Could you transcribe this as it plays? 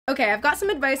Okay, I've got some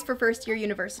advice for first-year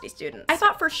university students. I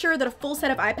thought for sure that a full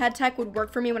set of iPad tech would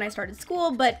work for me when I started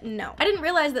school, but no. I didn't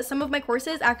realize that some of my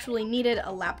courses actually needed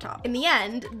a laptop. In the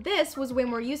end, this was way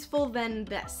more useful than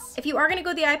this. If you are gonna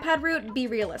go the iPad route, be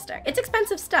realistic. It's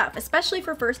expensive stuff, especially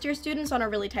for first-year students on a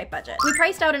really tight budget. We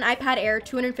priced out an iPad Air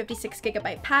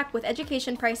 256GB pack with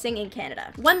education pricing in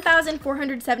Canada.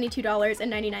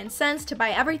 $1,472.99 to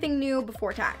buy everything new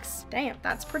before tax. Damn,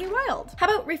 that's pretty wild. How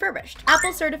about refurbished?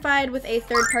 Apple certified with a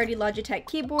third-party Logitech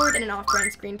keyboard and an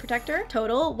off-brand screen protector.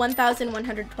 Total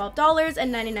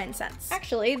 $1,112.99.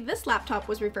 Actually, this laptop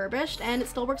was refurbished and it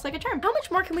still works like a charm. How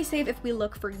much more can we save if we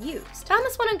look for used? Found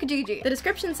this one on Kijiji. The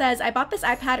description says, I bought this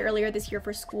iPad earlier this year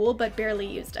for school, but barely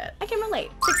used it. I can relate.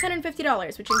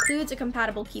 $650, which includes a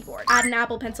compatible keyboard. Add an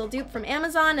Apple Pencil dupe from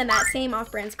Amazon and that same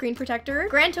off-brand screen protector.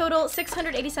 Grand total,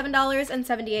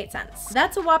 $687.78.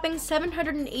 That's a whopping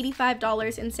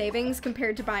 $785 in savings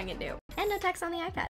compared to buying it new. And no tax on the iPad.